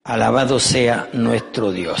Alabado sea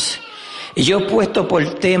nuestro Dios. Y yo he puesto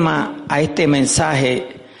por tema a este mensaje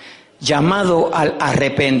llamado al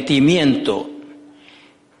arrepentimiento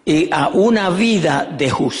y a una vida de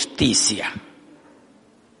justicia.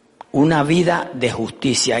 Una vida de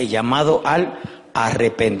justicia y llamado al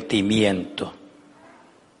arrepentimiento.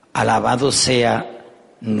 Alabado sea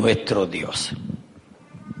nuestro Dios.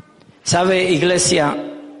 ¿Sabe, iglesia?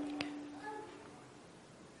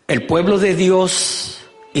 El pueblo de Dios,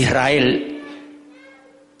 Israel,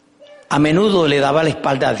 a menudo le daba la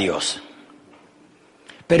espalda a Dios.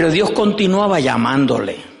 Pero Dios continuaba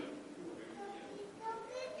llamándole.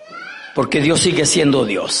 Porque Dios sigue siendo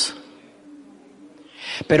Dios.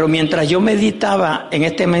 Pero mientras yo meditaba en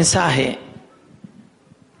este mensaje,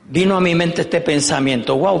 vino a mi mente este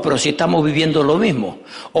pensamiento: wow, pero si estamos viviendo lo mismo.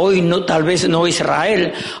 Hoy no, tal vez no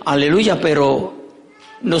Israel, aleluya, pero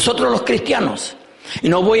nosotros los cristianos. Y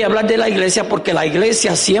no voy a hablar de la iglesia porque la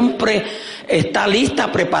iglesia siempre está lista,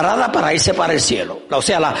 preparada para irse para el cielo. O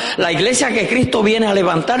sea, la iglesia que Cristo viene a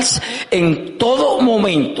levantarse en todo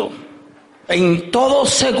momento, en todo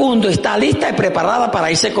segundo, está lista y preparada para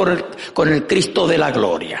irse con el Cristo de la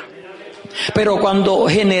gloria. Pero cuando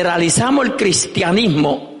generalizamos el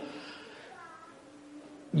cristianismo,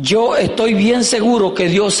 yo estoy bien seguro que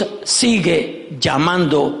Dios sigue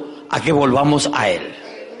llamando a que volvamos a Él.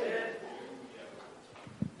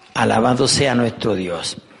 Alabado sea nuestro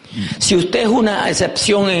Dios. Si usted es una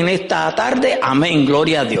excepción en esta tarde, amén,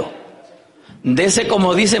 gloria a Dios. Dese,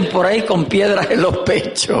 como dicen por ahí, con piedras en los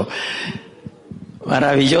pechos.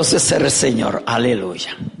 Maravilloso es el Señor,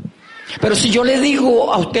 aleluya. Pero si yo le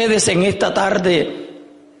digo a ustedes en esta tarde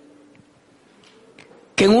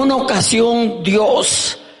que en una ocasión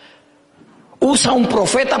Dios usa un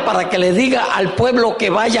profeta para que le diga al pueblo que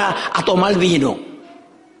vaya a tomar vino.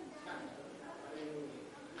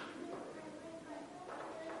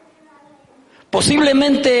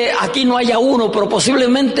 Posiblemente aquí no haya uno, pero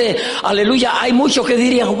posiblemente, aleluya, hay muchos que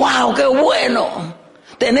dirían: wow, qué bueno,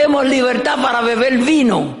 tenemos libertad para beber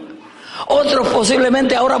vino. Otros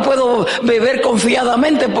posiblemente: ahora puedo beber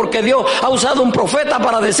confiadamente porque Dios ha usado un profeta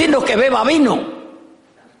para decirnos que beba vino.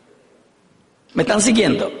 ¿Me están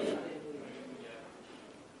siguiendo?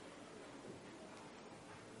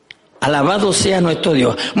 Alabado sea nuestro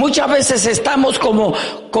Dios. Muchas veces estamos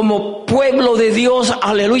como pueblo de Dios,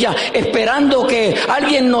 aleluya, esperando que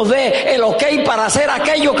alguien nos dé el ok para hacer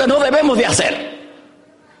aquello que no debemos de hacer.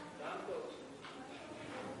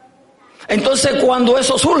 Entonces, cuando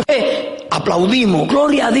eso surge, aplaudimos,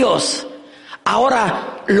 gloria a Dios.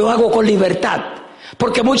 Ahora lo hago con libertad,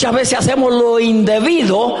 porque muchas veces hacemos lo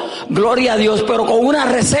indebido, gloria a Dios, pero con una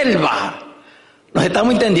reserva. Nos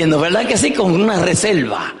estamos entendiendo, ¿verdad que sí? Con una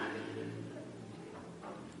reserva.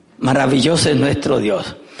 Maravilloso es nuestro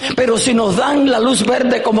Dios. Pero si nos dan la luz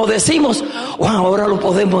verde, como decimos, wow, ahora lo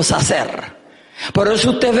podemos hacer. Por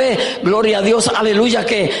eso usted ve, gloria a Dios, aleluya,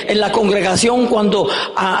 que en la congregación cuando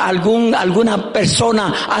alguna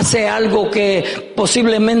persona hace algo que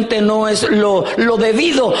posiblemente no es lo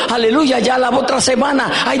debido, aleluya, ya la otra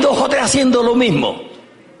semana hay 2 o 3 haciendo lo mismo.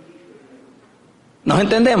 ¿Nos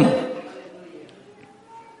entendemos?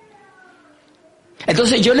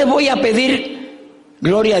 Entonces yo le voy a pedir,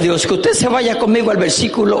 gloria a Dios, que usted se vaya conmigo al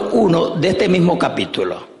versículo 1 de este mismo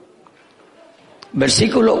capítulo.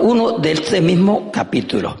 Versículo 1 de este mismo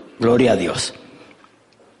capítulo. Gloria a Dios.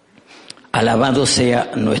 Alabado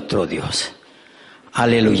sea nuestro Dios.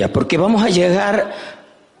 Aleluya. Porque vamos a llegar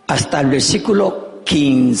hasta el versículo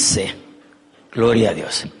 15. Gloria a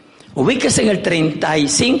Dios. Ubíquese en el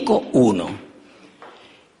 35:1.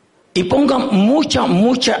 Y pongan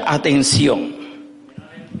mucha atención.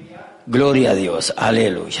 Gloria a Dios.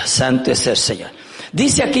 Aleluya. Santo es el Señor.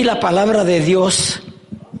 Dice aquí la palabra de Dios.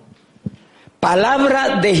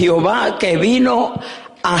 Palabra de Jehová que vino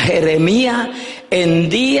a Jeremías en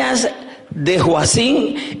días de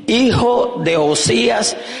Joacim, hijo de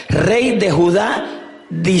Osías, rey de Judá,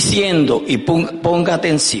 diciendo, y ponga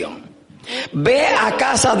atención: ve a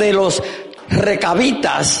casa de los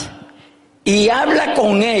recabitas y habla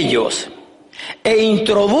con ellos e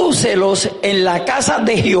introdúcelos en la casa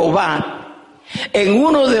de Jehová, en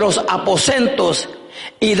uno de los aposentos,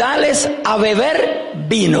 y dales a beber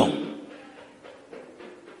vino.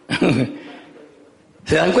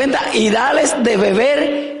 ¿Se dan cuenta? Y dales de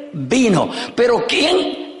beber vino. ¿Pero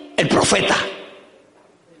quién? El profeta.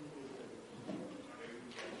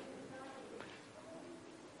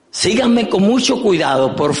 Síganme con mucho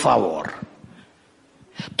cuidado, por favor.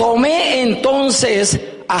 Tomé entonces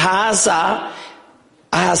a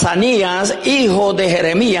Azanías, hijo de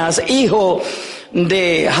Jeremías, hijo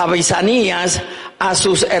de Jabizanías a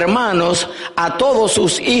sus hermanos, a todos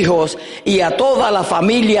sus hijos y a toda la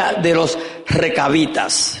familia de los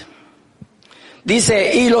recabitas.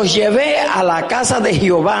 Dice, y los llevé a la casa de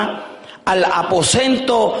Jehová, al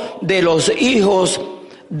aposento de los hijos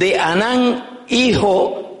de Anán,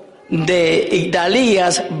 hijo de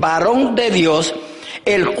Igdalías, varón de Dios,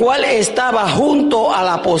 el cual estaba junto al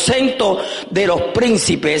aposento de los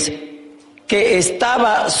príncipes, que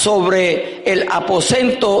estaba sobre el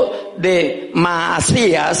aposento de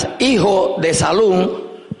Maasías, hijo de Salum,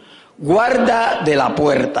 guarda de la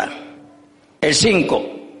puerta. El 5.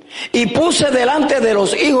 Y puse delante de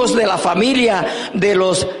los hijos de la familia de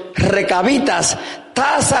los recabitas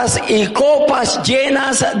tazas y copas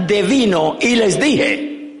llenas de vino, y les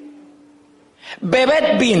dije,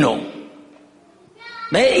 bebed vino.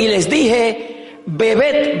 Y les dije,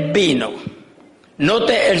 bebed vino.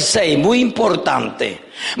 Note el 6, muy importante.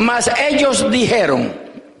 Mas ellos dijeron,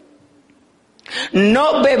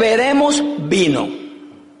 no beberemos vino.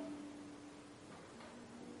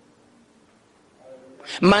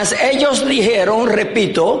 Mas ellos dijeron,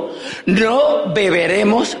 repito, no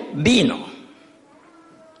beberemos vino.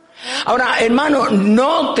 Ahora, hermano,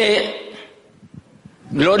 note,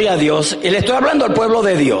 gloria a Dios, y le estoy hablando al pueblo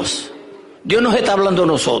de Dios. Dios nos está hablando a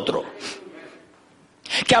nosotros.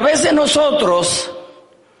 Que a veces nosotros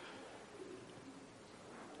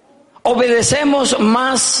obedecemos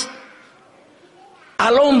más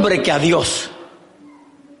al hombre que a Dios.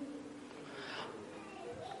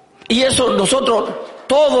 Y eso nosotros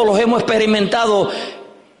todos los hemos experimentado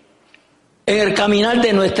en el caminar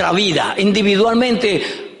de nuestra vida.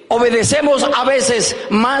 Individualmente obedecemos a veces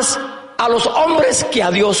más a los hombres que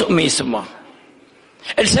a Dios mismo.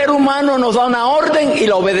 El ser humano nos da una orden y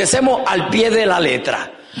la obedecemos al pie de la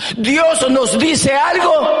letra. Dios nos dice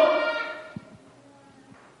algo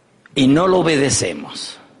y no lo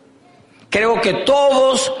obedecemos. Creo que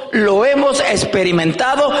todos lo hemos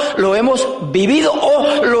experimentado, lo hemos vivido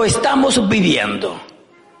o lo estamos viviendo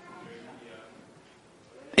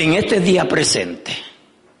en este día presente.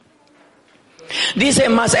 Dice,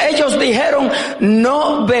 mas ellos dijeron,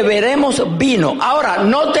 no beberemos vino. Ahora,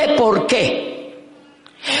 note por qué.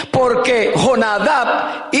 Porque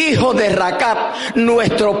Jonadab, hijo de Racab,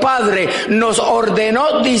 nuestro padre, nos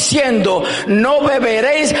ordenó diciendo, no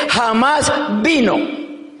beberéis jamás vino.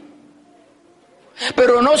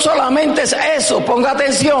 Pero no solamente es eso, ponga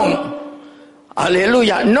atención.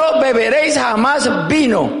 Aleluya, no beberéis jamás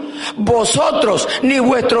vino, vosotros ni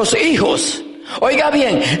vuestros hijos. Oiga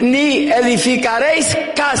bien, ni edificaréis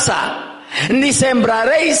casa, ni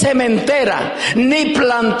sembraréis sementera, ni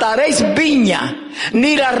plantaréis viña,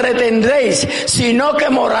 ni la retendréis, sino que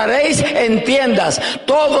moraréis en tiendas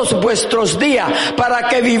todos vuestros días, para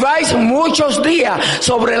que viváis muchos días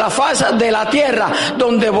sobre la faz de la tierra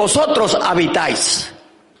donde vosotros habitáis.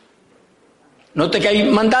 Note que hay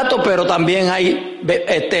mandato, pero también hay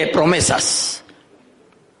promesas.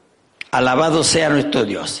 Alabado sea nuestro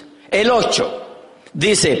Dios. El 8.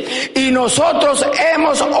 Dice, y nosotros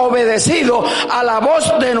hemos obedecido a la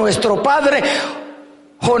voz de nuestro padre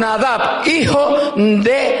Jonadab, hijo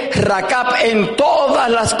de Racab, en todas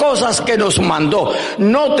las cosas que nos mandó.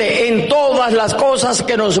 Note, en todas las cosas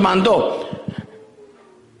que nos mandó.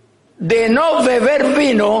 De no beber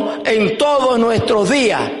vino en todos nuestros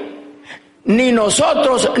días. Ni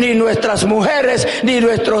nosotros, ni nuestras mujeres, ni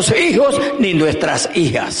nuestros hijos, ni nuestras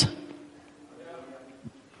hijas.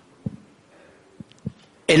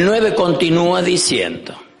 El 9 continúa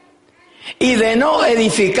diciendo, y de no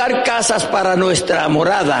edificar casas para nuestra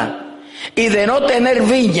morada, y de no tener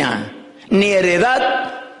viña, ni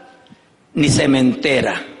heredad, ni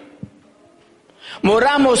sementera.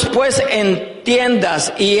 Moramos pues en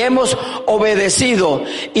tiendas y hemos obedecido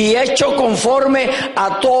y hecho conforme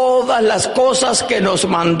a todas las cosas que nos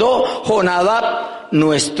mandó Jonadab,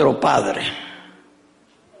 nuestro padre.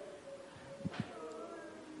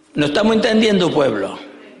 ¿No estamos entendiendo, pueblo?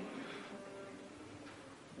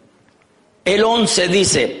 El 11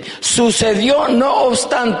 dice, sucedió no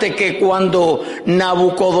obstante que cuando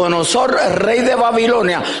Nabucodonosor, rey de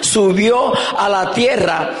Babilonia, subió a la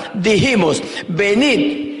tierra, dijimos,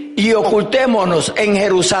 venid y ocultémonos en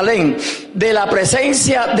Jerusalén de la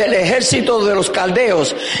presencia del ejército de los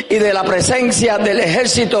caldeos y de la presencia del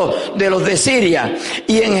ejército de los de Siria,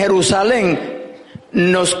 y en Jerusalén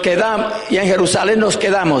nos quedamos.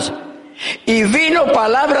 Y vino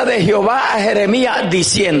palabra de Jehová a Jeremías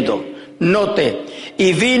diciendo, note,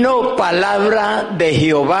 y vino palabra de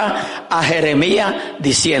Jehová a Jeremías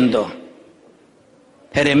diciendo,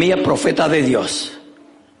 Jeremías, profeta de Dios,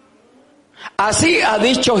 así ha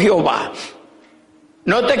dicho Jehová,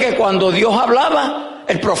 Note que cuando Dios hablaba,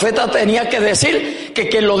 el profeta tenía que decir que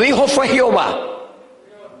quien lo dijo fue Jehová.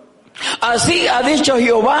 Así ha dicho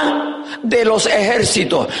Jehová de los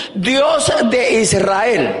ejércitos, Dios de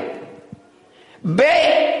Israel.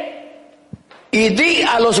 Ve y di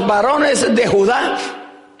a los varones de Judá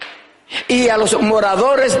y a los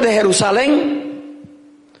moradores de Jerusalén: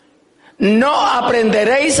 ¿no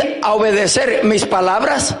aprenderéis a obedecer mis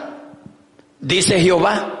palabras? Dice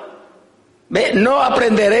Jehová. ¿Ve? ¿No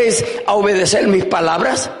aprenderéis a obedecer mis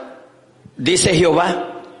palabras? Dice Jehová.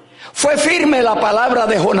 Fue firme la palabra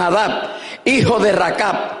de Jonadab, hijo de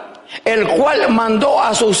Racab, el cual mandó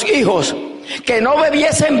a sus hijos que no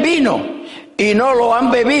bebiesen vino, y no lo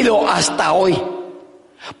han bebido hasta hoy,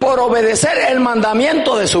 por obedecer el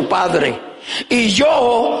mandamiento de su padre. Y yo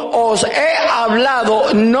os he hablado,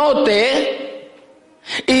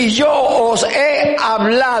 y yo os he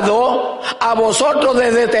hablado a vosotros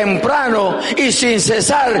desde temprano y sin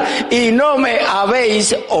cesar, y no me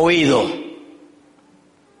habéis oído.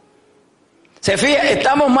 Se fija,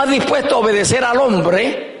 estamos más dispuestos a obedecer al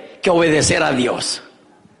hombre que a obedecer a Dios.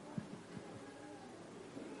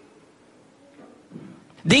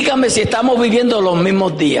 Dígame si estamos viviendo los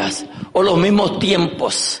mismos días, o los mismos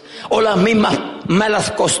tiempos, o las mismas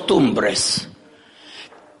malas costumbres,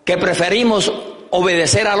 que preferimos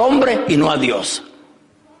obedecer al hombre y no a Dios.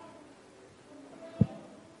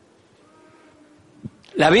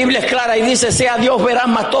 La Biblia es clara y dice: sea Dios veraz,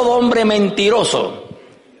 mas todo hombre mentiroso.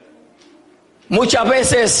 Muchas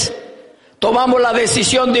veces tomamos la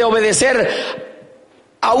decisión de obedecer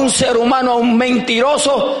a un ser humano, a un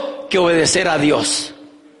mentiroso, que obedecer a Dios.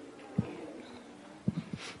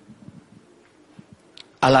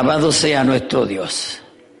 Alabado sea nuestro Dios.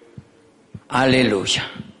 Aleluya.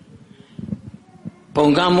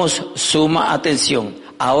 Pongamos suma atención.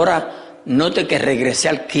 Ahora note que regresé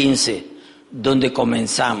al 15, donde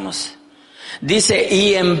comenzamos. Dice: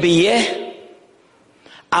 y envié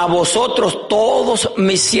a vosotros todos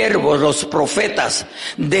mis siervos, los profetas,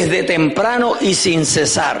 desde temprano y sin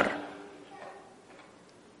cesar,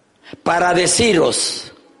 para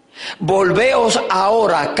deciros: volveos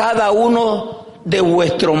ahora cada uno de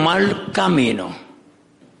vuestro mal camino.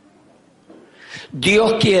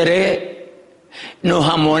 Dios quiere, nos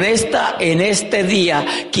amonesta en este día,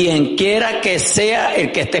 quien quiera que sea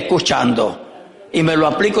el que esté escuchando, y me lo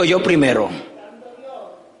aplico yo primero.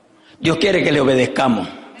 Dios quiere que le obedezcamos.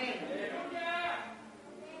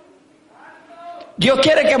 Dios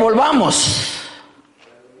quiere que volvamos.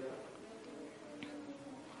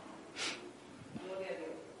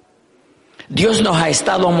 Dios nos ha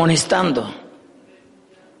estado amonestando.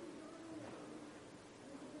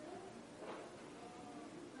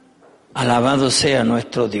 Alabado sea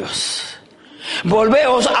nuestro Dios.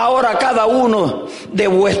 Volveos ahora cada uno de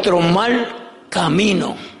vuestro mal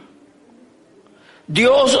camino.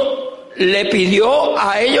 Dios le pidió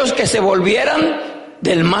a ellos que se volvieran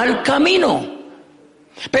del mal camino.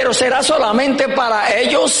 Pero ¿será solamente para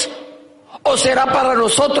ellos o será para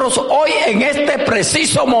nosotros hoy, en este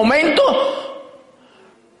preciso momento?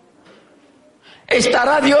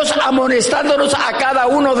 ¿Estará Dios amonestándonos a cada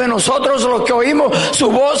uno de nosotros, los que oímos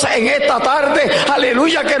su voz en esta tarde?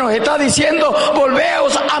 Aleluya, que nos está diciendo: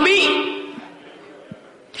 volveos a mí,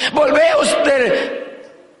 volveos de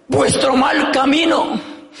vuestro mal camino.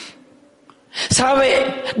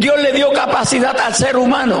 ¿Sabe? Dios le dio capacidad al ser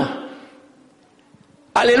humano,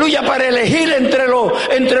 aleluya, para elegir entre lo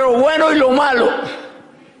bueno y lo malo.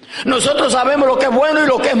 Nosotros sabemos lo que es bueno y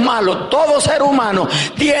lo que es malo. Todo ser humano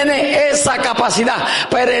tiene esa capacidad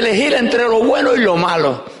para elegir entre lo bueno y lo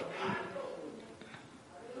malo.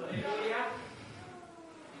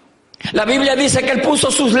 La Biblia dice que Él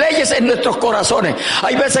puso sus leyes en nuestros corazones.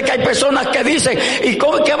 Hay veces que hay personas que dicen: ¿y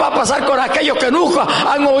qué va a pasar con aquellos que nunca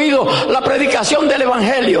han oído la predicación del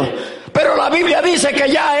Evangelio? Pero la Biblia dice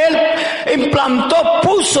que ya Él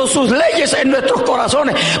puso sus leyes en nuestros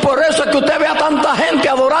corazones. Por eso es que usted ve a tanta gente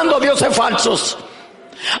adorando a dioses falsos,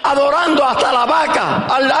 adorando hasta la vaca,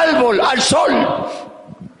 al árbol, al sol.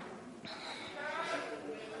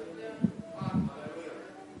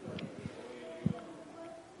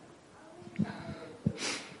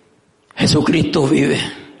 Jesucristo vive.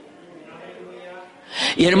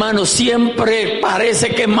 Y hermanos, siempre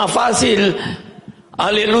parece que es más fácil,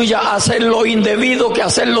 aleluya, hacer lo indebido que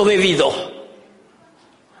hacer lo debido.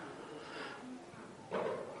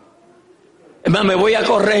 Hermano, me voy a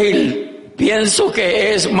corregir. Pienso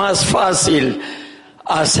que es más fácil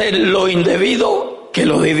hacer lo indebido que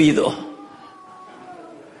lo debido.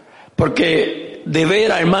 Porque de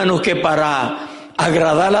veras, hermanos, que para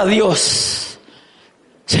agradar a Dios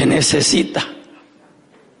se necesita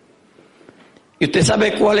Y usted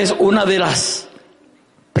sabe cuál es una de las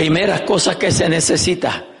primeras cosas que se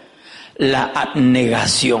necesita: la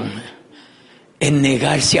abnegación, es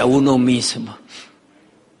negarse a uno mismo.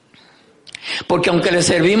 Porque aunque le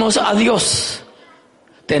servimos a Dios,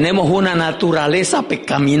 tenemos una naturaleza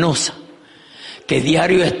pecaminosa que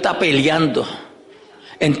diario está peleando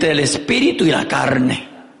entre el espíritu y la carne.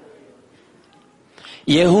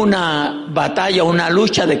 Y es una batalla, una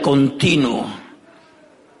lucha de continuo.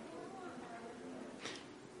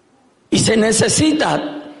 Y se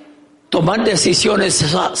necesita tomar decisiones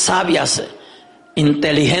sabias,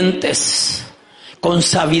 inteligentes, con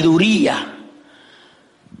sabiduría.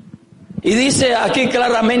 Y dice aquí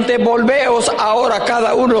claramente: volveos ahora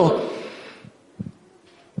cada uno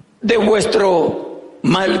de vuestro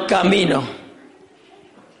mal camino.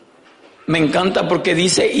 Me encanta porque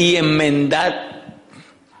dice: y enmendad.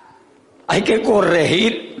 Hay que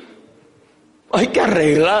corregir, hay que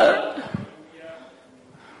arreglar,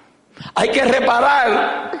 hay que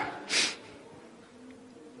reparar.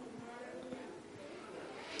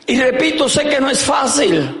 Y repito, sé que no es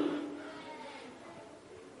fácil.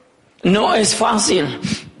 No es fácil.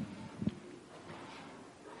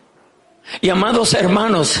 Y amados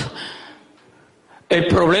hermanos, el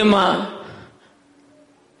problema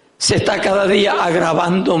se está cada día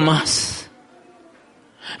agravando más.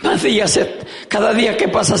 Cada día que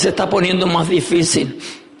pasa se está poniendo más difícil.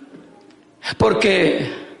 Porque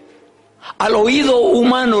al oído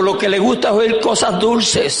humano lo que le gusta es oír cosas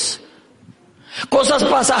dulces, cosas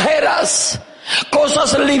pasajeras,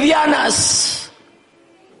 cosas livianas.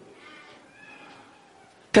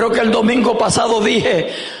 Creo que el domingo pasado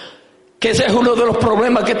dije que ese es uno de los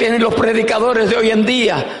problemas que tienen los predicadores de hoy en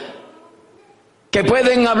día, que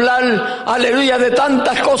pueden hablar, aleluya, de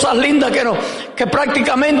tantas cosas lindas que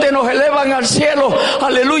prácticamente nos elevan al cielo,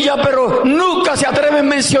 aleluya, pero nunca se atreven a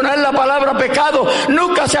mencionar la palabra pecado,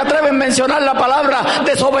 nunca se atreven a mencionar la palabra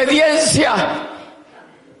desobediencia.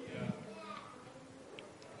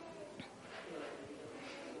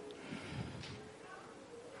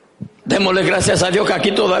 Démosle gracias a Dios que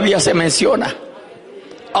aquí todavía se menciona.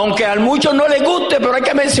 Aunque a muchos no les guste, pero hay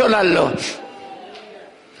que mencionarlo.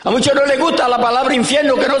 A muchos no les gusta la palabra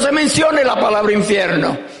infierno, que no se mencione la palabra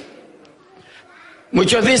infierno.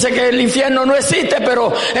 Muchos dicen que el infierno no existe,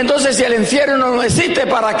 pero entonces si el infierno no existe,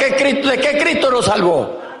 ¿de qué Cristo nos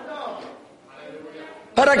salvó?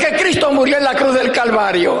 ¿Para qué Cristo murió en la cruz del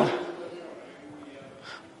Calvario?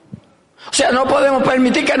 O sea, no podemos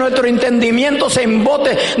permitir que nuestro entendimiento se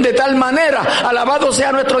embote de tal manera, alabado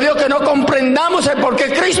sea nuestro Dios, que no comprendamos el por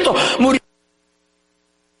qué Cristo murió.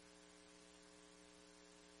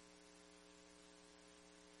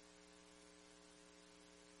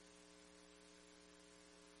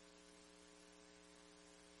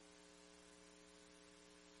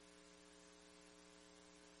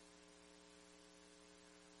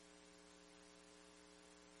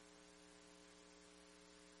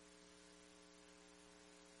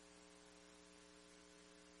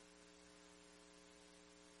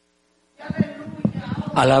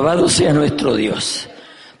 Alabado sea nuestro Dios.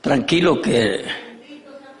 Tranquilo, que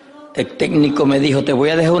el técnico me dijo: te voy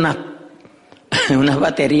a dejar unas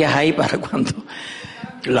baterías ahí para cuando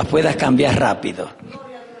las puedas cambiar rápido.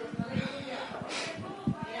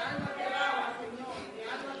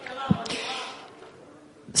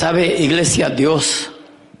 ¿Sabe, iglesia? Dios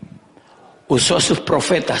usó a sus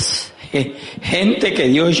profetas, gente que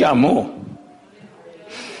Dios llamó.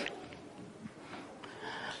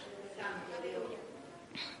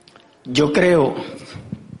 Yo creo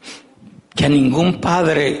que a ningún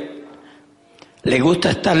padre le gusta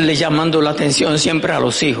estarle llamando la atención siempre a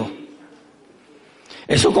los hijos.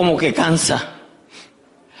 Eso como que cansa.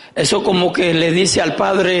 Eso como que le dice al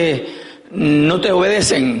padre: no te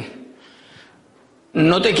obedecen,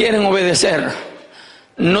 no te quieren obedecer,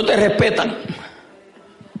 no te respetan.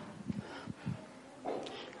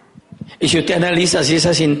 Y si usted analiza, así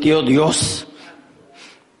se sintió Dios.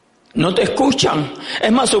 No te escuchan.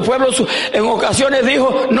 Es más, su pueblo en ocasiones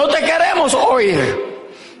dijo: no te queremos oír.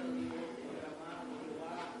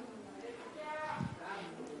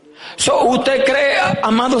 ¿Usted cree,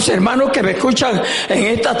 amados hermanos que me escuchan en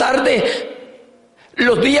esta tarde,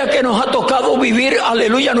 los días que nos ha tocado vivir,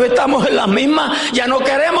 aleluya, no estamos en las mismas? Ya no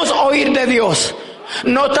queremos oír de Dios.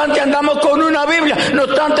 No obstante andamos con una Biblia, no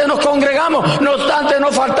obstante nos congregamos, no obstante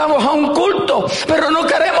nos faltamos a un culto, pero no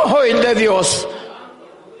queremos oír de Dios.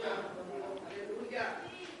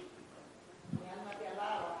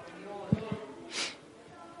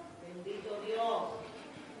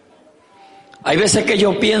 Hay veces que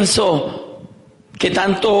yo pienso que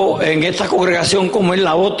tanto en esta congregación como en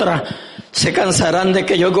la otra Se cansarán de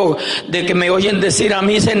que me oyen decir a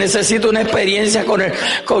mí, se necesita una experiencia con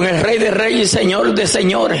el Rey de Reyes y Señor de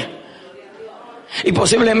Señores. Y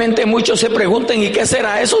posiblemente muchos se pregunten, ¿y qué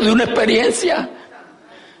será eso de una experiencia?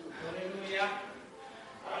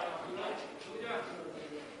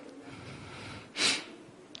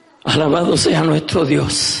 Alabado sea nuestro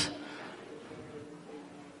Dios.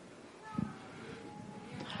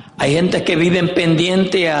 Hay gente que vive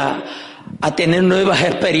pendiente a tener nuevas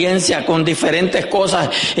experiencias con diferentes cosas,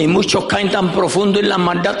 y muchos caen tan profundo en la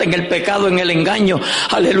maldad, en el pecado, en el engaño,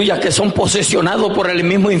 aleluya, que son posesionados por el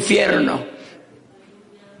mismo infierno.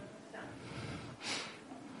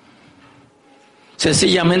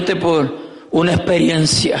 Sencillamente por una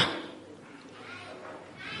experiencia.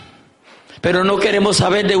 Pero no queremos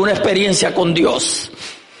saber de una experiencia con Dios.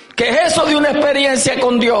 ¿Qué es eso de una experiencia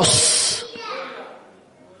con Dios?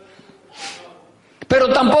 Pero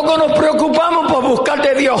tampoco nos preocupamos por buscar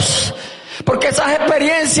de Dios, porque esas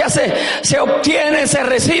experiencias se obtienen, se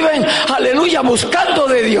reciben, aleluya, buscando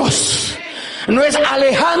de Dios. No es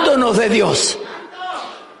alejándonos de Dios.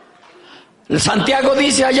 Santiago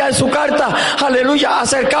dice allá en su carta, aleluya,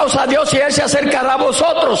 acercaos a Dios y Él se acercará a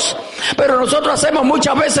vosotros. Pero nosotros hacemos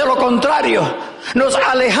muchas veces lo contrario, nos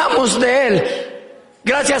alejamos de Él.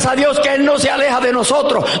 Gracias a Dios que Él no se aleja de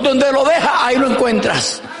nosotros. Donde lo deja, ahí lo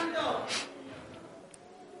encuentras.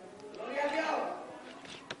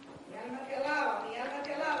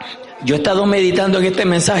 Yo he estado meditando en este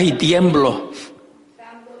mensaje y tiemblo.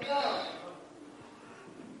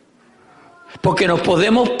 Porque nos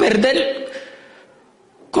podemos perder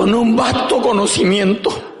con un vasto conocimiento.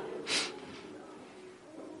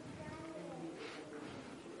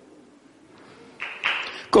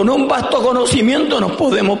 Con un vasto conocimiento nos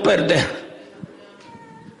podemos perder.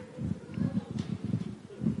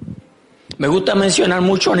 Me gusta mencionar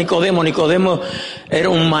mucho a Nicodemo. Nicodemo era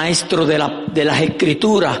un maestro de las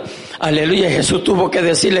Escrituras. Aleluya. Jesús tuvo que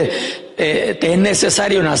decirle, te es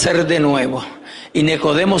necesario nacer de nuevo. Y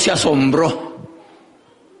Nicodemo se asombró.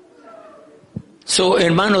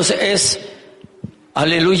 Hermanos,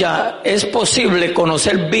 aleluya, es posible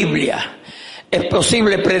conocer Biblia. Es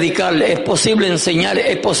posible predicar, es posible enseñar,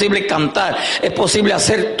 es posible cantar, es posible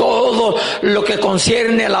hacer todo lo que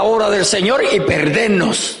concierne a la obra del Señor y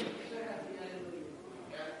perdernos.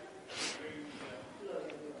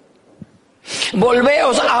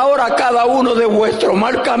 Volveos ahora cada uno de vuestro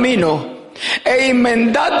mal camino e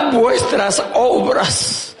enmendad vuestras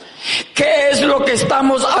obras. ¿Qué es lo que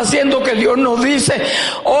estamos haciendo que Dios nos dice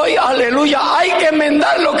hoy? Aleluya, hay que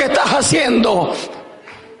enmendar lo que estás haciendo.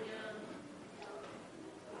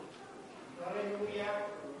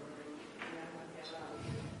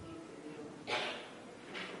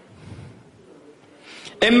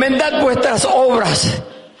 Enmendad vuestras obras.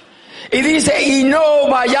 Y dice, y no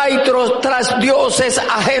vayáis tras dioses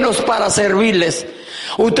ajenos para servirles.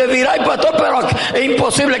 Usted dirá, ay pastor, pero es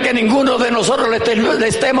imposible que ninguno de nosotros le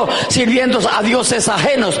estemos sirviendo a dioses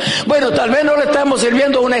ajenos. Bueno, tal vez no le estemos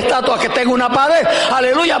sirviendo a una estatua que tenga una pared,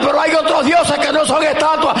 aleluya, pero hay otros dioses que no son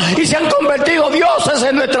estatuas y se han convertido dioses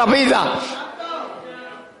en nuestra vida.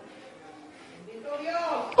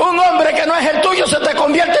 Un hombre que no es el tuyo se te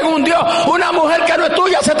convierte en un dios. Una mujer que no es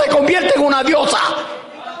tuya se te convierte en una diosa.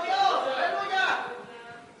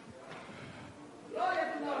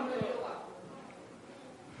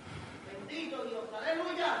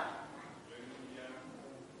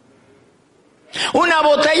 Una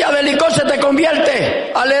botella de licor se te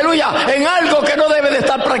convierte, aleluya, en algo que no debe de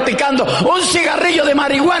estar practicando. Un cigarrillo de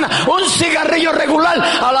marihuana, un cigarrillo regular,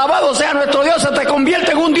 alabado sea nuestro Dios, se te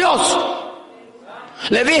convierte en un Dios.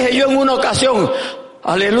 Le dije yo en una ocasión,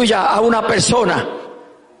 aleluya, a una persona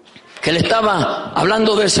que le estaba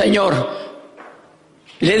hablando del Señor.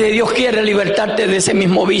 Le dije, Dios quiere libertarte de ese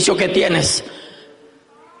mismo vicio que tienes.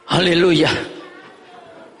 Aleluya.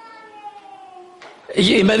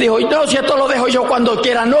 Y me dijo, no, si esto lo dejo yo cuando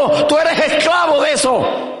quiera. No, tú eres esclavo de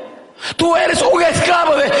eso. Tú eres un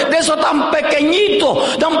esclavo de eso tan pequeñito,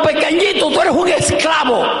 tú eres un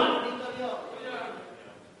esclavo.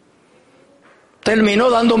 Terminó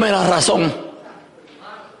dándome la razón.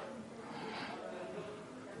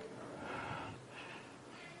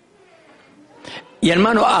 Y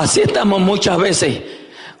hermano, así estamos muchas veces,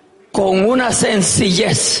 con una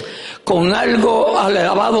sencillez, con algo,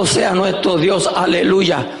 alabado sea nuestro Dios,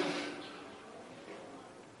 aleluya,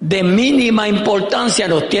 de mínima importancia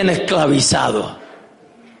nos tiene esclavizados.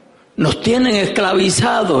 Nos tienen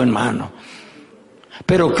esclavizados, hermano.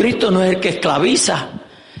 Pero Cristo no es el que esclaviza,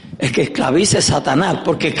 el que esclaviza es Satanás,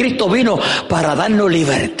 porque Cristo vino para darnos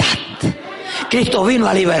libertad. Cristo vino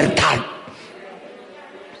a libertar.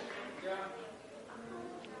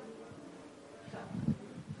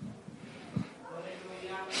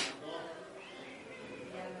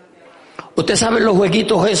 Usted sabe los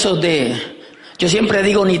jueguitos esos yo siempre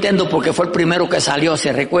digo Nintendo porque fue el primero que salió,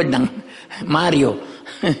 ¿se recuerdan? Mario.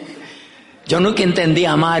 Yo nunca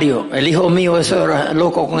entendía a Mario. El hijo mío, eso era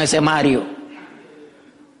loco con ese Mario.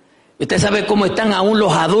 Usted sabe cómo están aún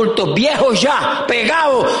los adultos viejos ya,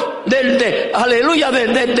 pegados del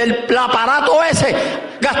aparato ese,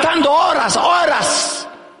 gastando horas.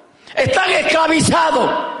 Están esclavizados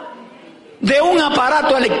de un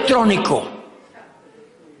aparato electrónico.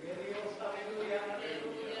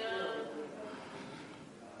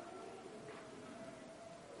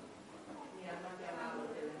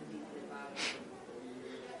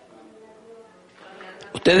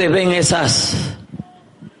 Ustedes ven esas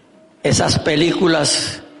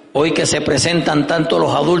películas hoy que se presentan tanto a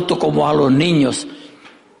los adultos como a los niños,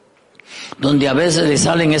 donde a veces les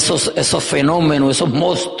salen esos fenómenos, esos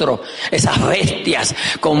monstruos, esas bestias,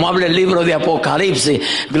 como habla el libro de Apocalipsis.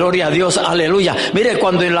 Gloria a Dios, aleluya. Mire,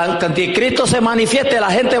 cuando el anticristo se manifieste,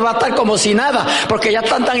 la gente va a estar como si nada, porque ya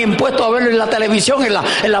están tan impuestos a verlo en la televisión,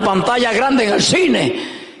 en la pantalla grande, en el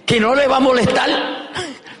cine, que no le va a molestar.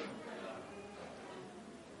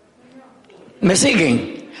 ¿Me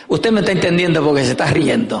siguen? Usted me está entendiendo porque se está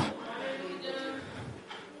riendo.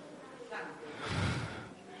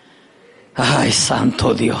 Ay,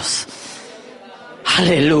 santo Dios.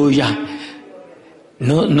 Aleluya.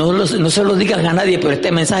 No se lo digan a nadie, pero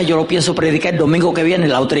este mensaje yo lo pienso predicar el domingo que viene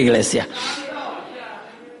en la otra iglesia.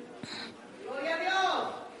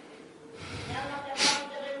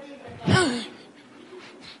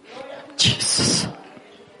 Jesús.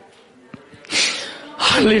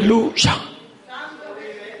 Aleluya.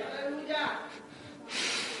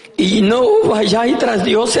 Y no vayáis tras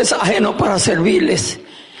dioses ajenos para servirles.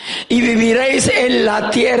 Y viviréis en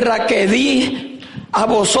la tierra que di a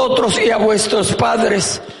vosotros y a vuestros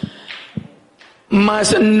padres.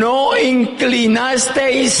 Mas no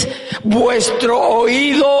inclinasteis vuestro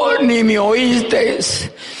oído ni me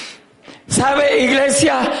oísteis. ¿Sabe,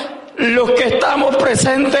 iglesia? Los que estamos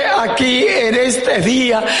presentes aquí en este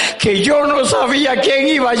día, que yo no sabía quién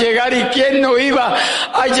iba a llegar y quién no iba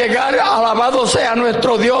a llegar, alabado sea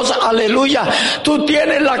nuestro Dios, aleluya. Tú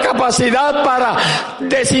tienes la capacidad para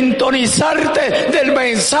desintonizarte del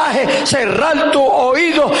mensaje, cerrar tu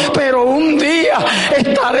oído, pero un día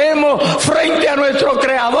estaremos frente a nuestro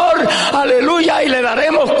Creador, aleluya, y le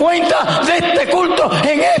daremos cuenta de este culto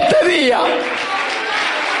en este día.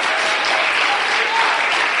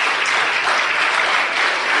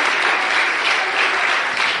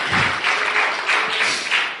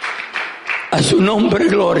 A su nombre,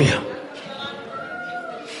 gloria.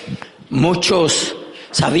 Muchos,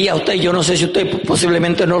 sabía usted, yo no sé si usted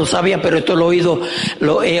posiblemente no lo sabía, pero esto lo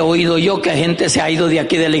he oído yo, que gente se ha ido de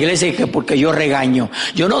aquí de la iglesia y que porque yo regaño.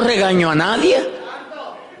 Yo no regaño a nadie.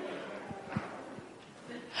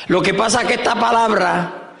 Lo que pasa es que esta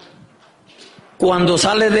palabra, cuando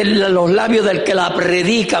sale de los labios del que la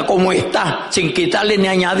predica como está, sin quitarle ni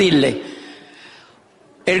añadirle,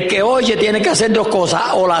 el que oye tiene que hacer dos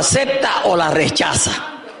cosas, o la acepta o la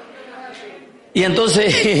rechaza. Y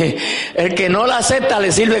entonces el que no la acepta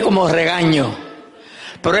le sirve como regaño.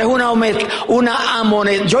 Pero es una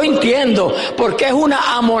amonestación. Yo entiendo, porque es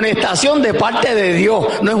una amonestación de parte de Dios,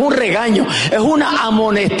 no es un regaño, es una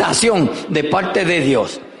amonestación de parte de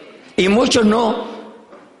Dios. Y muchos no,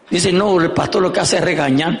 dicen, no, el pastor lo que hace es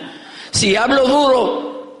regañar. Si hablo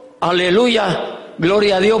duro, aleluya,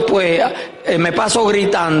 gloria a Dios, pues me paso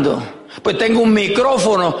gritando. Pues tengo un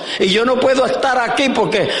micrófono y yo no puedo estar aquí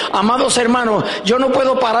porque, amados hermanos, yo no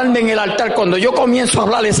puedo pararme en el altar cuando yo comienzo a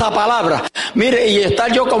hablar esa palabra. Mire, y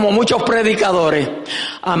estar yo como muchos predicadores.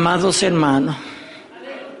 Amados hermanos,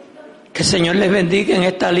 que el Señor les bendiga en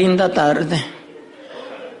esta linda tarde.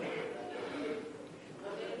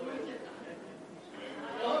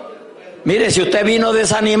 Mire, si usted vino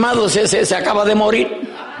desanimado, se acaba de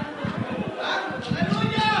morir.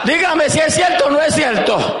 Dígame si es cierto o no es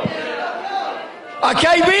cierto. Aquí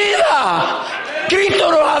hay vida.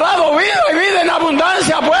 Cristo nos ha dado vida y vida en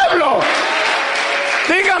abundancia, pueblo.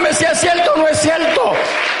 Dígame si es cierto o no es cierto.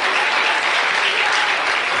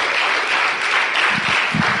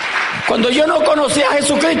 Cuando yo no conocía a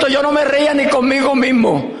Jesucristo, yo no me reía ni conmigo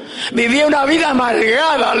mismo. Vivía una vida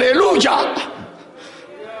amargada, aleluya.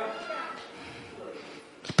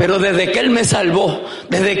 Pero desde que Él me salvó,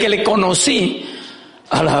 desde que le conocí,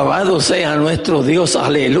 alabado sea nuestro Dios,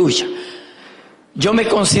 aleluya. Yo me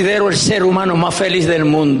considero el ser humano más feliz del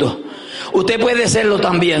mundo. Usted puede serlo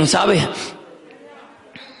también, ¿sabe?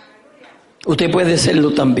 Usted puede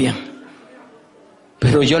serlo también.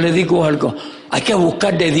 Pero yo le digo algo, hay que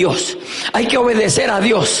buscar de Dios, hay que obedecer a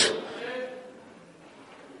Dios.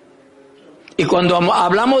 Y cuando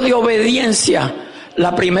hablamos de obediencia,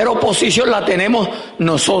 la primera oposición la tenemos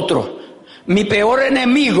nosotros. Mi peor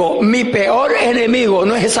enemigo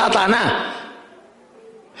no es Satanás.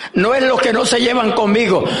 No es los que no se llevan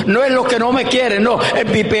conmigo, no es los que no me quieren, no.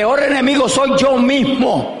 Mi peor enemigo soy yo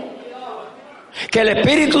mismo. Que el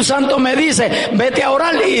Espíritu Santo me dice, vete a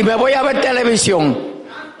orar y me voy a ver televisión.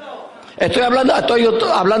 Estoy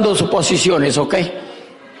hablando de suposiciones, ¿ok?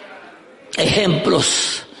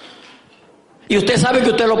 Ejemplos. Y usted sabe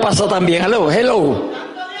que usted lo pasa también. Hello.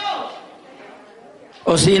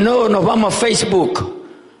 O si no, nos vamos a Facebook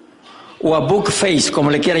o a Bookface, como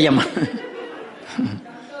le quiera llamar.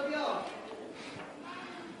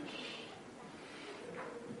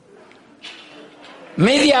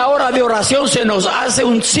 Media hora de oración se nos hace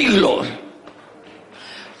un siglo.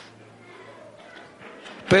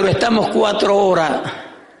 Pero estamos 4 horas.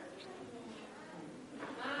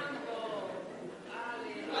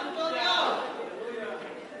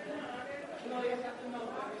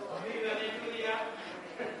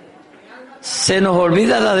 Se nos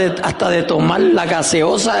olvida hasta de tomar la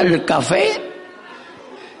gaseosa, el café.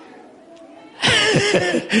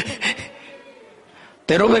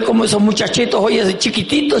 Usted no ve como esos muchachitos, oye,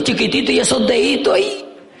 chiquititos, y esos deditos ahí.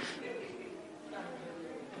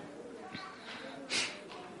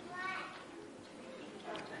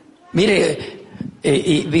 Mire,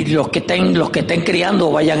 y los que estén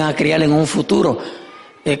criando, vayan a criar en un futuro.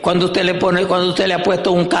 Cuando usted le ha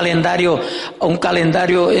puesto un calendario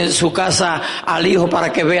en su casa al hijo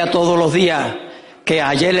para que vea todos los días, que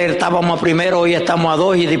ayer estábamos a primero, hoy estamos a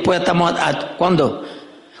 2 y después estamos ¿cuándo?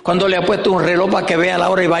 Cuando le ha puesto un reloj para que vea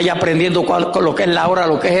la hora y vaya aprendiendo lo que es la hora,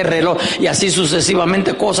 lo que es el reloj, y así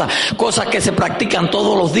sucesivamente, cosas que se practican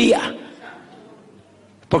todos los días.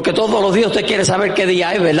 Porque todos los días usted quiere saber qué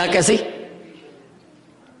día es, ¿verdad que sí?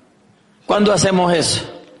 ¿Cuándo hacemos eso?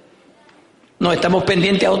 No, estamos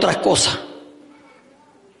pendientes a otras cosas.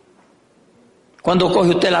 ¿Cuándo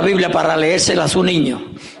coge usted la Biblia para leérsela a su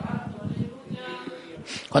niño?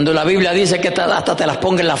 Cuando la Biblia dice que hasta te las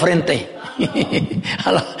ponga en la frente.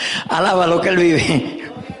 Alaba lo que él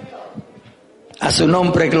vive. A su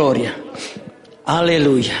nombre gloria.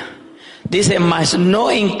 Aleluya. Dice, mas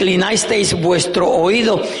no inclinasteis vuestro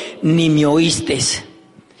oído ni me oísteis.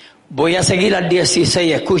 Voy a seguir al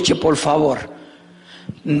 16, escuche por favor.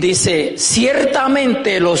 Dice,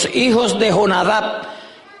 ciertamente los hijos de Jonadab.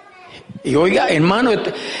 Y oiga, hermano,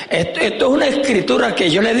 esto es una escritura que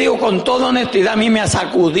yo le digo con toda honestidad, a mí me ha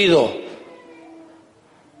sacudido.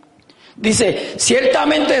 Dice,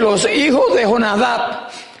 ciertamente los hijos de Jonadab,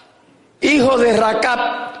 hijo de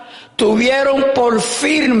Racab, tuvieron por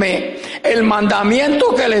firme el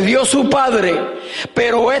mandamiento que les dio su padre,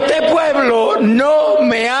 pero este pueblo no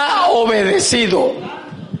me ha obedecido.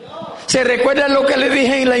 ¿Se recuerdan lo que le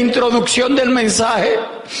dije en la introducción del mensaje?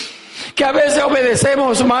 Que a veces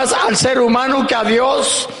obedecemos más al ser humano que a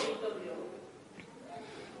Dios.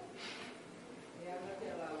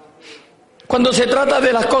 Cuando se trata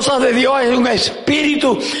de las cosas de Dios es un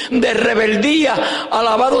espíritu de rebeldía.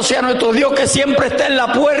 Alabado sea nuestro Dios, que siempre está en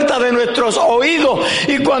la puerta de nuestros oídos.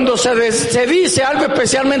 Y cuando se dice algo,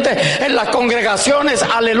 especialmente en las congregaciones,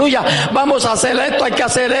 aleluya, vamos a hacer esto, hay que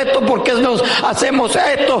hacer esto, porque nos hacemos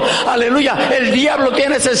esto, aleluya. El diablo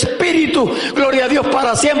tiene ese espíritu, gloria a Dios,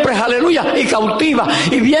 para siempre, aleluya, y cautiva.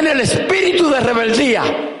 Y viene el espíritu de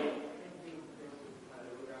rebeldía.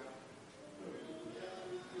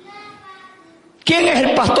 ¿Quién es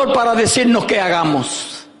el pastor para decirnos qué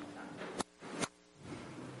hagamos?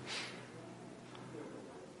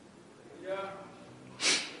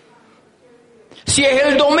 Si es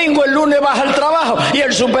el domingo, el lunes vas al trabajo y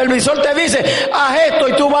el supervisor te dice, haz esto,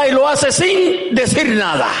 y tú vas y lo haces sin decir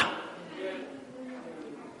nada.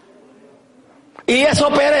 Y eso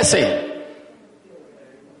perece.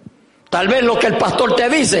 Tal vez lo que el pastor te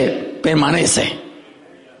dice permanece.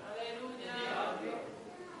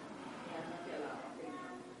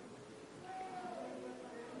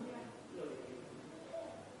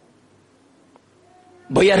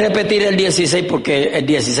 Voy a repetir el 16 porque el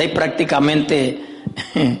 16 prácticamente,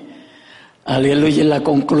 aleluya, es la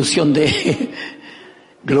conclusión de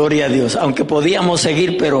gloria a Dios. Aunque podíamos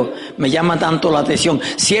seguir, pero me llama tanto la atención.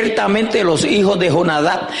 Ciertamente los hijos de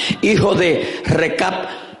Jonadab, hijo de Recab,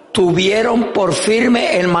 tuvieron por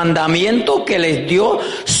firme el mandamiento que les dio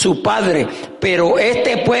su padre, pero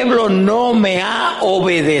este pueblo no me ha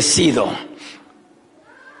obedecido.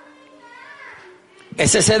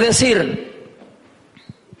 Es ese decir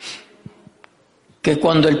que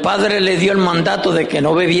cuando el padre le dio el mandato de que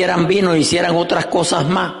no bebieran vino e hicieran otras cosas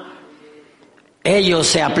más, ellos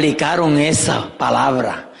se aplicaron esa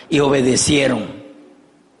palabra y obedecieron.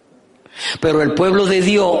 Pero el pueblo de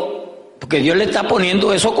Dios, porque Dios le está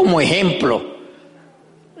poniendo eso como ejemplo,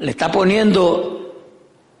 le está poniendo,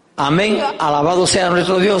 amén, alabado sea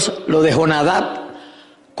nuestro Dios, lo de Jonadab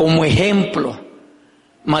como ejemplo.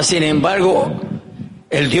 Mas sin embargo,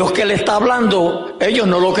 el Dios que le está hablando, ellos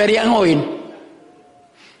no lo querían oír.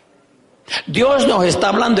 Dios nos está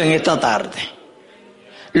hablando en esta tarde.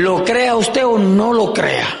 Lo crea usted o no lo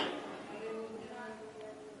crea.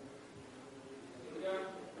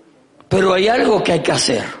 Pero hay algo que hay que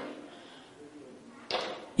hacer.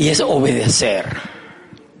 Y es obedecer.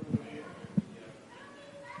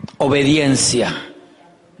 Obediencia.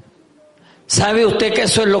 ¿Sabe usted que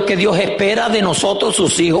eso es lo que Dios espera de nosotros,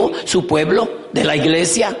 sus hijos, su pueblo, de la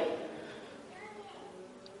iglesia?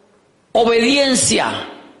 Obediencia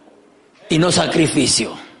y no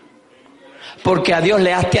sacrificio. Porque a Dios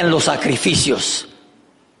le hastian los sacrificios.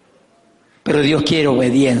 Pero Dios quiere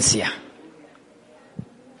obediencia.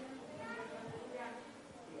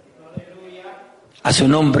 A su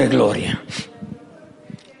nombre, gloria.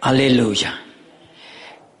 Aleluya.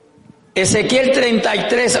 Ezequiel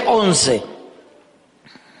 33:11.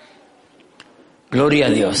 Gloria a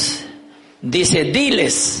Dios. Dice,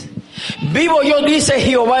 diles, vivo yo, dice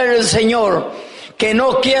Jehová el Señor, que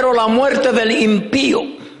no quiero la muerte del impío.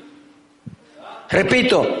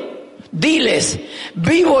 Repito, diles,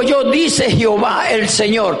 vivo yo, dice Jehová el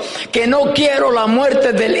Señor, que no quiero la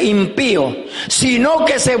muerte del impío, sino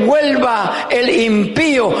que se vuelva el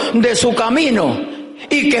impío de su camino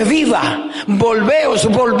y que viva. Volveos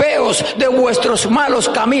de vuestros malos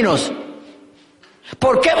caminos.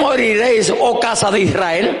 ¿Por qué moriréis, oh casa de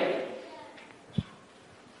Israel?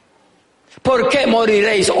 ¿Por qué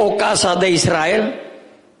moriréis, oh casa de Israel?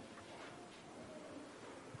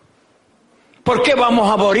 ¿Por qué vamos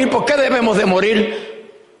a morir? ¿Por qué debemos de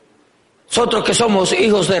morir? Nosotros que somos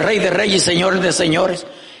hijos de Rey de Reyes y Señores de Señores,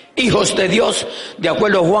 hijos de Dios, de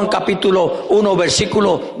acuerdo a Juan capítulo 1,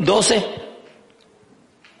 versículo 12.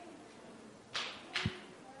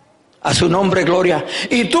 A su nombre, gloria.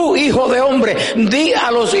 Y tú, hijo de hombre, di a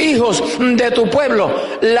los hijos de tu pueblo,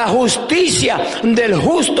 la justicia del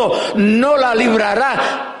justo no la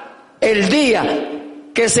librará el día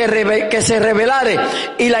que se rebelare,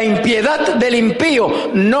 y la impiedad del impío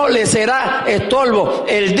no le será estorbo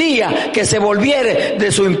el día que se volviere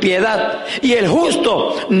de su impiedad. Y el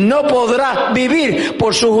justo no podrá vivir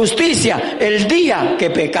por su justicia el día que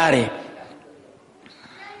pecare.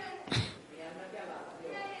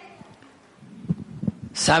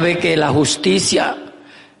 ¿Sabe que la justicia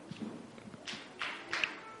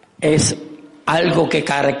es algo que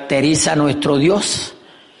caracteriza a nuestro Dios?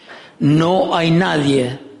 No hay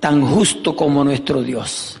nadie tan justo como nuestro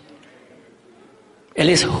Dios. Él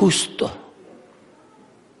es justo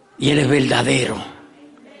y Él es verdadero.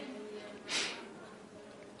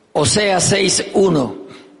 Oseas 6:1.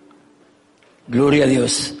 Gloria a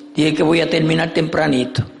Dios. Dije que voy a terminar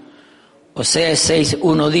tempranito. Oseas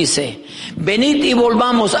 6:1 dice, venid y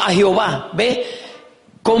volvamos a Jehová. ¿Ve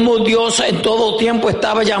cómo Dios en todo tiempo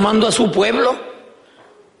estaba llamando a su pueblo?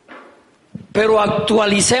 Pero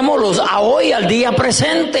actualicémoslos a hoy, al día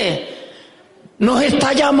presente. Nos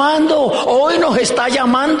está llamando, hoy nos está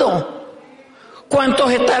llamando.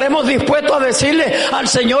 ¿Cuántos estaremos dispuestos a decirle al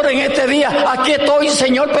Señor en este día, aquí estoy,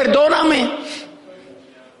 Señor, perdóname?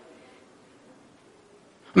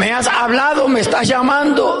 Me has hablado, me estás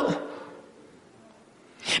llamando.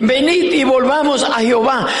 Venid y volvamos a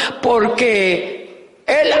Jehová, porque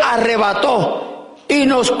Él arrebató y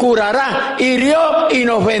nos curará, hirió y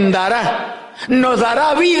nos vendará, nos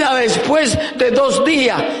dará vida después de 2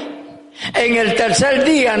 días, en el tercer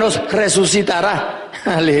día nos resucitará,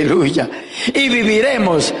 aleluya, y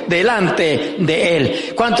viviremos delante de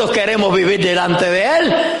Él. ¿Cuántos queremos vivir delante de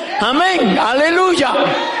Él? Amén, aleluya.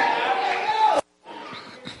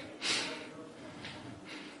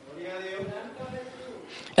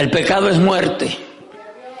 El pecado es muerte.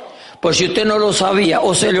 Por si usted no lo sabía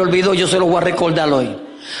o se le olvidó, yo se lo voy a recordar hoy.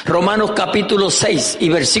 Romanos capítulo 6 y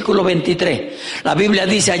versículo 23. La Biblia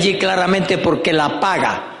dice allí claramente, porque la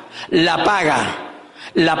paga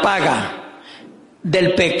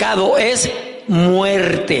del pecado es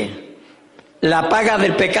muerte. La paga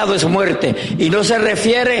del pecado es muerte. Y no se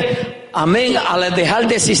refiere, amén, a dejar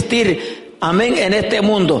de existir, amén, en este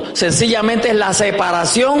mundo. Sencillamente es la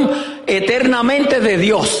separación eternamente de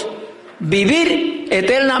Dios. Vivir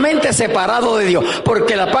eternamente separado de Dios.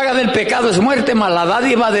 Porque la paga del pecado es muerte, mas la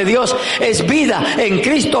dádiva de Dios es vida en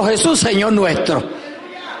Cristo Jesús, Señor nuestro.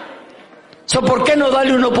 ¿Por qué no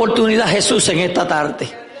darle una oportunidad a Jesús en esta tarde?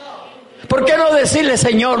 ¿Por qué no decirle,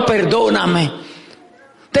 Señor, perdóname?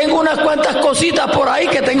 Tengo unas cuantas cositas por ahí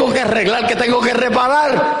que tengo que arreglar, que tengo que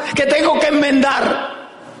reparar, que tengo que enmendar.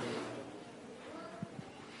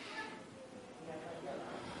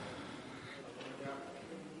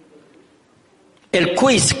 El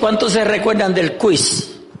quiz, ¿cuántos se recuerdan del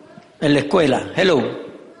quiz en la escuela? Hello.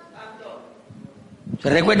 ¿Se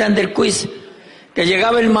recuerdan del quiz? Que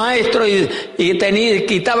llegaba el maestro y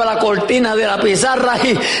quitaba la cortina de la pizarra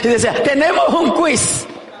y decía, tenemos un quiz.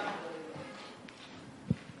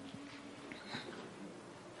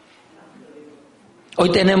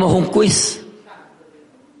 Hoy tenemos un quiz.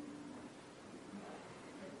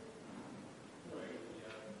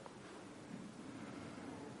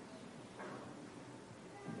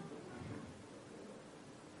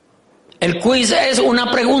 El quiz es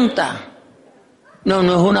una pregunta. No,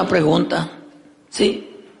 no es una pregunta.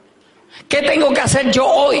 ¿Sí? ¿Qué tengo que hacer yo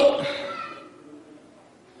hoy?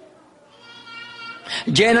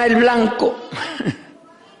 Llena el blanco.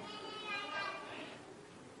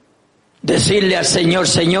 Decirle al Señor,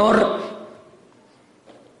 Señor,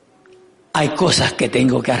 hay cosas que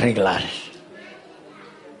tengo que arreglar.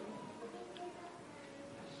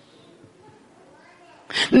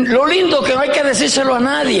 Lo lindo que no hay que decírselo a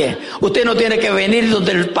nadie. Usted no tiene que venir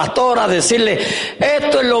donde el pastor a decirle,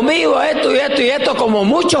 esto es lo mío, esto y esto y esto, como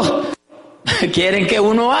muchos quieren que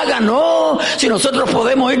uno haga. No, si nosotros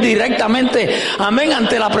podemos ir directamente, amén,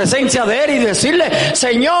 ante la presencia de Él y decirle,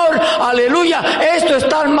 Señor, aleluya, esto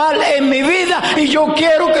está mal en mi vida y yo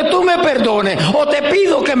quiero que tú me perdones, o te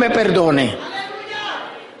pido que me perdones.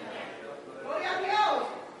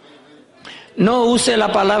 No use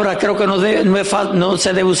la palabra, creo que no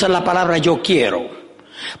se debe usar la palabra yo quiero,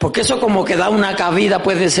 porque eso como que da una cabida,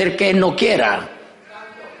 puede ser que Él no quiera.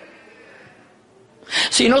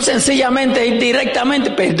 Sino sencillamente ir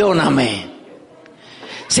directamente, perdóname.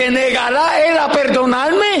 ¿Se negará Él a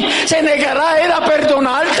perdonarme? ¿Se negará Él a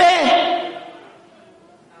perdonarte?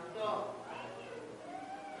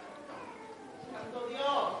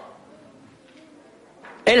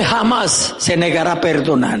 Él jamás se negará a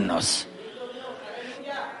perdonarnos.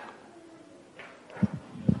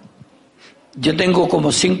 Yo tengo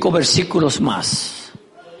como 5 versículos más,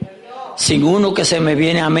 sin uno que se me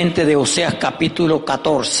viene a mente de Oseas capítulo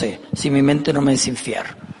 14, si mi mente no me es infiel.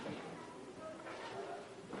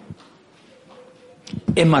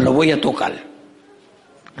 Es más, lo voy a tocar.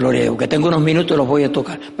 Gloria a Dios, que tengo unos minutos, los voy a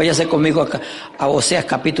tocar. Váyase conmigo a Oseas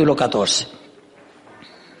capítulo 14.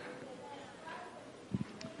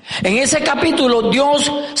 En ese capítulo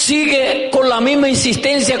Dios sigue con la misma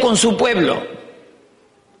insistencia con su pueblo.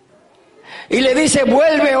 Y le dice,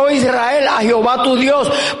 vuelve, oh Israel, a Jehová tu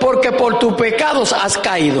Dios, porque por tus pecados has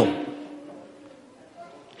caído.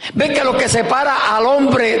 ¿Ven que lo que separa al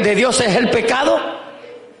hombre de Dios es el pecado?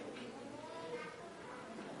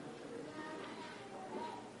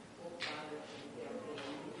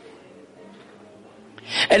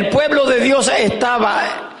 El pueblo de Dios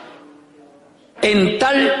estaba en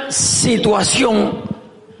tal situación,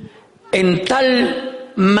 en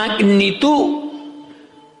tal magnitud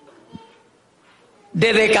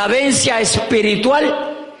de decadencia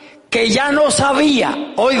espiritual, que ya no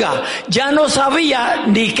sabía, oiga, ya no sabía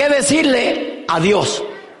ni qué decirle a Dios.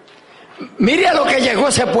 Mire a lo que llegó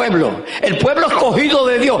ese pueblo, el pueblo escogido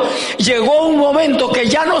de Dios. Llegó un momento que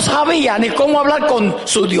ya no sabía ni cómo hablar con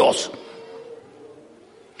su Dios.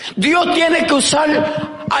 Dios tiene que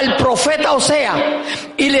usar al profeta Oseas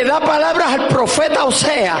y le da palabras al profeta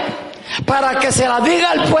Oseas para que se la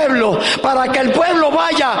diga al pueblo, para que el pueblo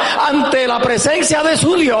vaya ante la presencia de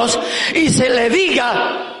su Dios y se le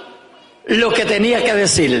diga lo que tenía que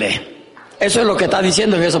decirle. Eso es lo que está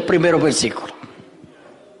diciendo en esos primeros versículos.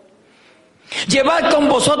 Llevad con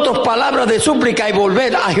vosotros palabras de súplica y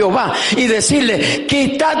volver a Jehová y decirle,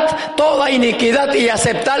 quitad toda iniquidad y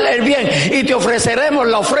aceptad el bien y te ofreceremos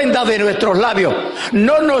la ofrenda de nuestros labios.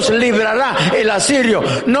 No nos librará el asirio,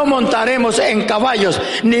 no montaremos en caballos,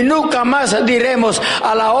 ni nunca más diremos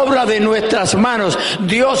a la obra de nuestras manos,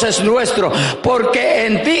 Dios es nuestro, porque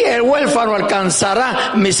en ti el huérfano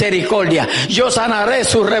alcanzará misericordia. Yo sanaré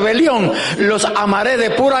su rebelión, los amaré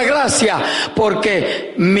de pura gracia,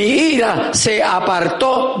 porque mi ira se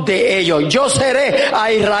apartó de ellos. Yo seré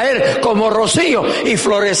a Israel como rocío y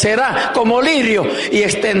florecerá como lirio y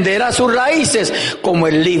extenderá sus raíces como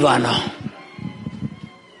el Líbano.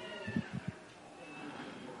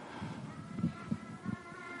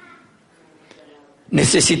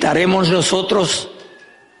 ¿Necesitaremos nosotros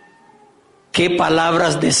qué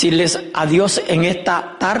palabras decirles a Dios en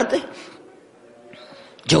esta tarde?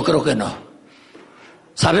 Yo creo que no.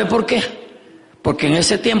 ¿Sabe por qué? Porque en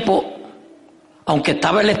ese tiempo, aunque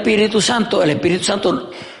estaba el Espíritu Santo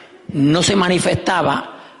no se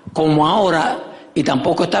manifestaba como ahora, y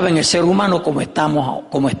tampoco estaba en el ser humano como está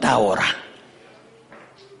ahora.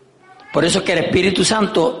 Por eso es que el Espíritu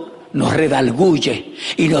Santo nos redarguye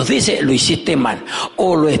y nos dice: lo hiciste mal,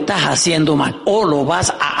 o lo estás haciendo mal, o lo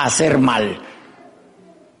vas a hacer mal.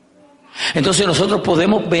 Entonces nosotros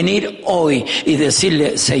podemos venir hoy y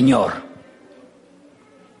decirle: Señor,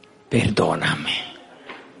 perdóname,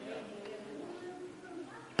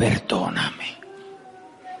 perdóname.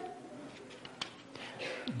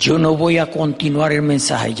 Yo no voy a continuar el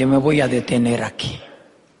mensaje, yo me voy a detener aquí.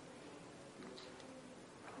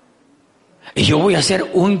 Y yo voy a hacer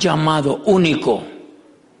un llamado único.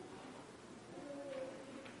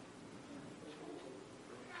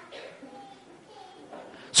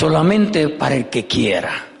 Solamente para el que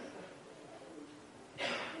quiera.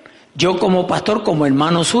 Yo como pastor, como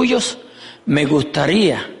hermanos suyos, me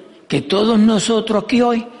gustaría que todos nosotros aquí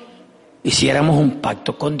hoy hiciéramos un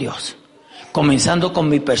pacto con Dios, comenzando con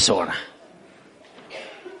mi persona.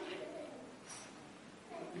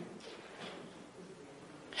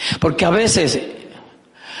 Porque a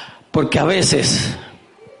veces,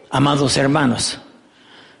 amados hermanos,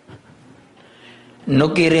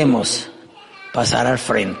 no queremos pasar al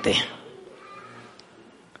frente.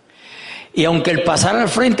 Y aunque el pasar al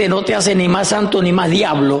frente no te hace ni más santo ni más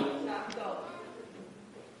diablo,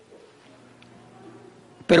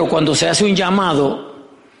 pero cuando se hace un llamado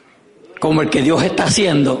como el que Dios está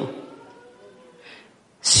haciendo,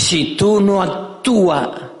 si tú no actúas,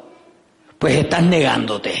 pues estás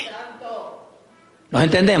negándote. ¿Nos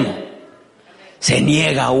entendemos? Se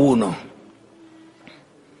niega uno.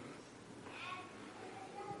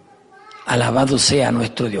 Alabado sea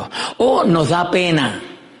nuestro Dios. O nos da pena,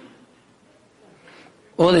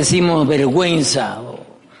 o decimos vergüenza,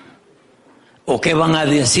 o qué van a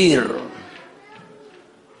decir.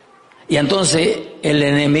 Y entonces el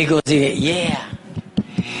enemigo dice: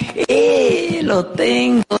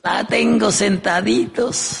 la tengo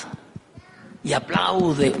sentaditos. Y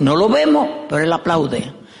aplaude. No lo vemos, pero él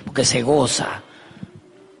aplaude, porque se goza.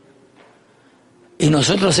 Y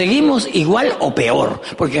nosotros seguimos igual o peor,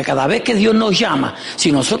 porque cada vez que Dios nos llama,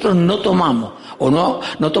 si nosotros no tomamos o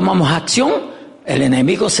no tomamos acción, el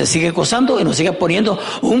enemigo se sigue gozando y nos sigue poniendo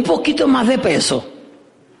un poquito más de peso.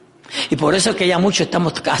 Y por eso es que ya muchos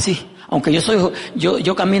estamos casi, aunque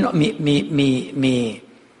yo camino,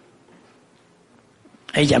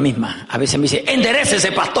 ella misma a veces me dice: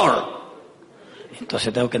 enderécese, pastor.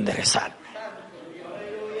 Entonces tengo que enderezar.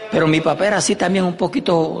 Pero mi papá era así también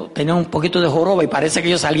tenía un poquito de joroba y parece que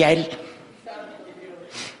yo salía a él.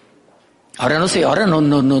 Ahora no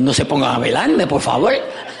se pongan a velarme, por favor.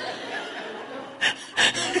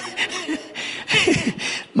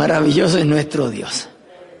 Maravilloso es nuestro Dios.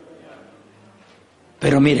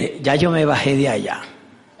 Pero mire, ya yo me bajé de allá.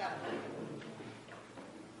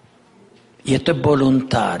 Y esto es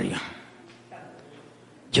voluntario.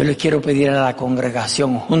 Yo le quiero pedir a la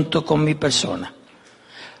congregación, junto con mi persona,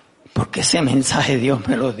 porque ese mensaje Dios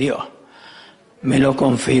me lo dio, me lo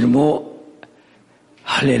confirmó,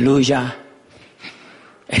 aleluya,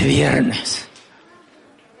 el viernes.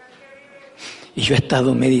 Y yo he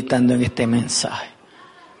estado meditando en este mensaje.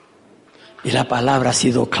 Y la palabra ha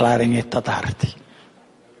sido clara en esta tarde.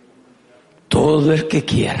 Todo el que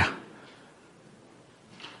quiera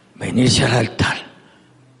venirse al altar,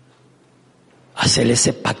 hacer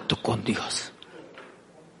ese pacto con Dios,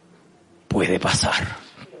 puede pasar.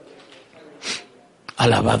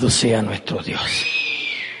 Alabado sea nuestro Dios.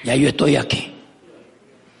 Ya yo estoy aquí.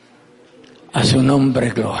 A su nombre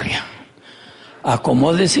gloria.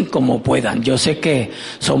 Acomódense como puedan. Yo sé que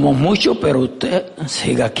somos muchos, pero usted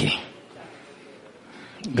siga aquí.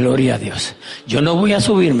 Gloria a Dios. Yo no voy a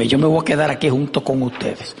subirme, yo me voy a quedar aquí junto con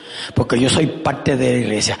ustedes, porque yo soy parte de la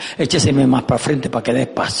iglesia. Écheseme más para frente para que dé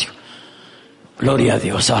espacio. Gloria a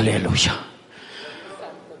Dios, aleluya.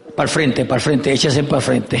 Para el frente, échese para el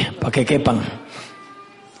frente, para que quepan.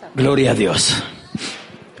 Gloria a Dios.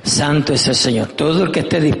 Santo es el Señor. Todo el que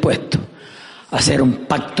esté dispuesto a hacer un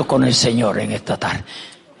pacto con el Señor en esta tarde.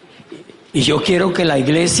 Y yo quiero que la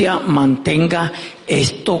iglesia mantenga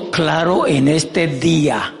esto claro en este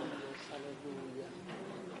día.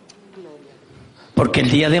 Porque el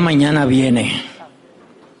día de mañana viene.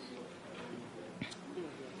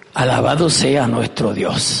 Alabado sea nuestro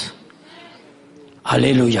Dios.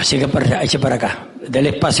 Aleluya. Sigue eche para acá. Dele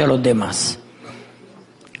espacio a los demás.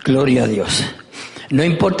 Gloria a Dios. No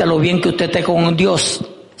importa lo bien que usted esté con Dios,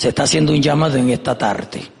 se está haciendo un llamado en esta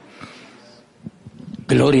tarde.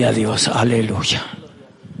 Gloria a Dios. Aleluya.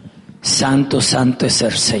 Santo, santo es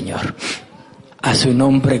el Señor. A su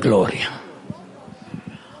nombre, gloria.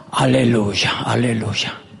 Aleluya,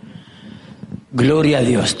 aleluya. Gloria a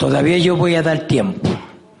Dios. Todavía yo voy a dar tiempo.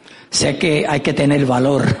 Sé que hay que tener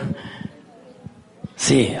valor.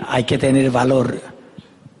 Sí, hay que tener valor.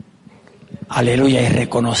 Aleluya, y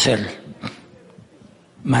reconocer.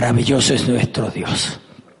 Maravilloso es nuestro Dios.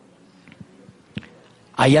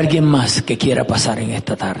 ¿Hay alguien más que quiera pasar en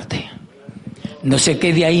esta tarde? No se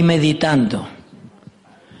quede ahí meditando.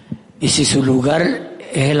 Y si su lugar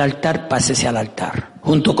es el altar, pásese al altar,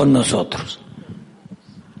 junto con nosotros.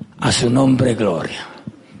 A su nombre, gloria.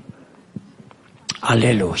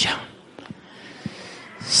 Aleluya.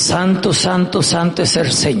 Santo, santo, santo es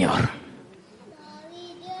el Señor.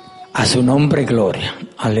 A su nombre, gloria.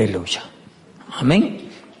 Aleluya. Amén.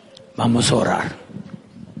 Vamos a orar.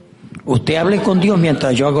 Usted hable con Dios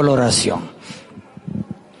mientras yo hago la oración.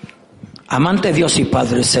 Amante Dios y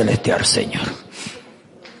Padre Celestial, Señor.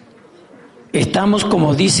 Estamos,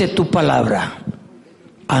 como dice tu palabra,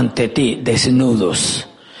 ante ti, desnudos.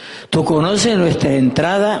 Tú conoces nuestra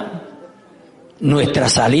entrada, nuestra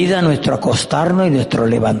salida, nuestro acostarnos y nuestro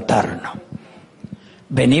levantarnos.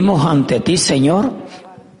 Venimos ante ti, Señor,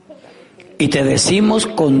 y te decimos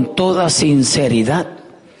con toda sinceridad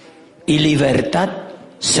y libertad,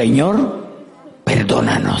 Señor,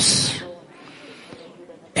 perdónanos.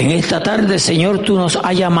 En esta tarde, Señor, tú nos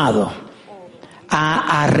has llamado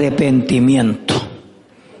a arrepentimiento.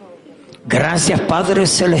 Gracias, Padre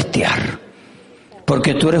Celestial,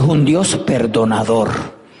 porque tú eres un Dios perdonador.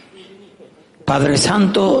 Padre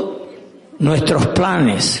Santo, nuestros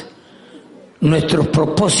planes, nuestros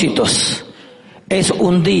propósitos es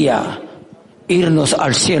un día irnos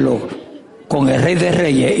al cielo con el Rey de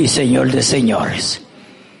Reyes y Señor de Señores.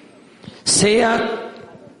 Sea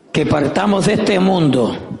que partamos de este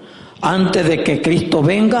mundo antes de que Cristo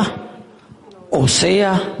venga, o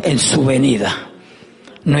sea en su venida.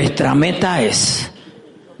 Nuestra meta es,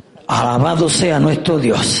 alabado sea nuestro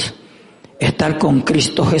Dios, estar con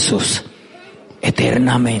Cristo Jesús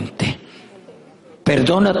eternamente.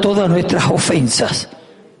 Perdona todas nuestras ofensas,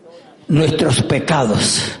 nuestros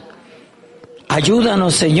pecados.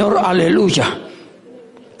 Ayúdanos, Señor, aleluya,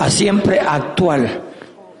 a siempre actuar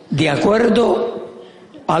de acuerdo,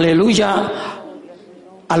 aleluya,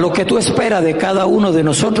 a lo que tú esperas de cada uno de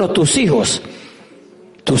nosotros, tus hijos,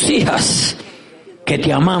 tus hijas, que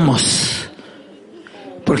te amamos,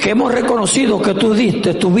 porque hemos reconocido que tú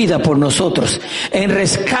diste tu vida por nosotros, en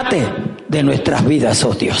rescate de nuestras vidas,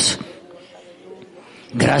 oh Dios.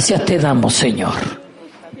 Gracias te damos, Señor.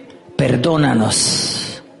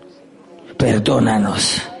 Perdónanos,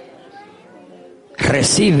 perdónanos.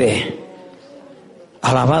 Recibe,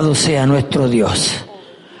 alabado sea nuestro Dios.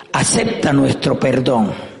 Acepta nuestro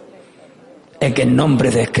perdón en el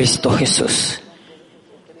nombre de Cristo Jesús.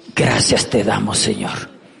 Gracias te damos, Señor.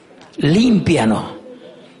 Límpianos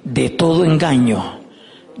de todo engaño,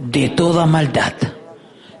 de toda maldad,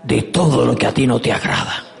 de todo lo que a ti no te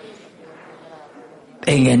agrada.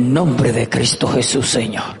 En el nombre de Cristo Jesús,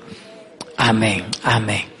 Señor. Amén,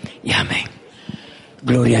 amén y amén.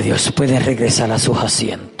 Gloria a Dios. Pueden regresar a sus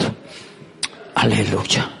asientos.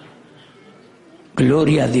 Aleluya.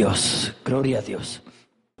 Gloria a Dios, gloria a Dios.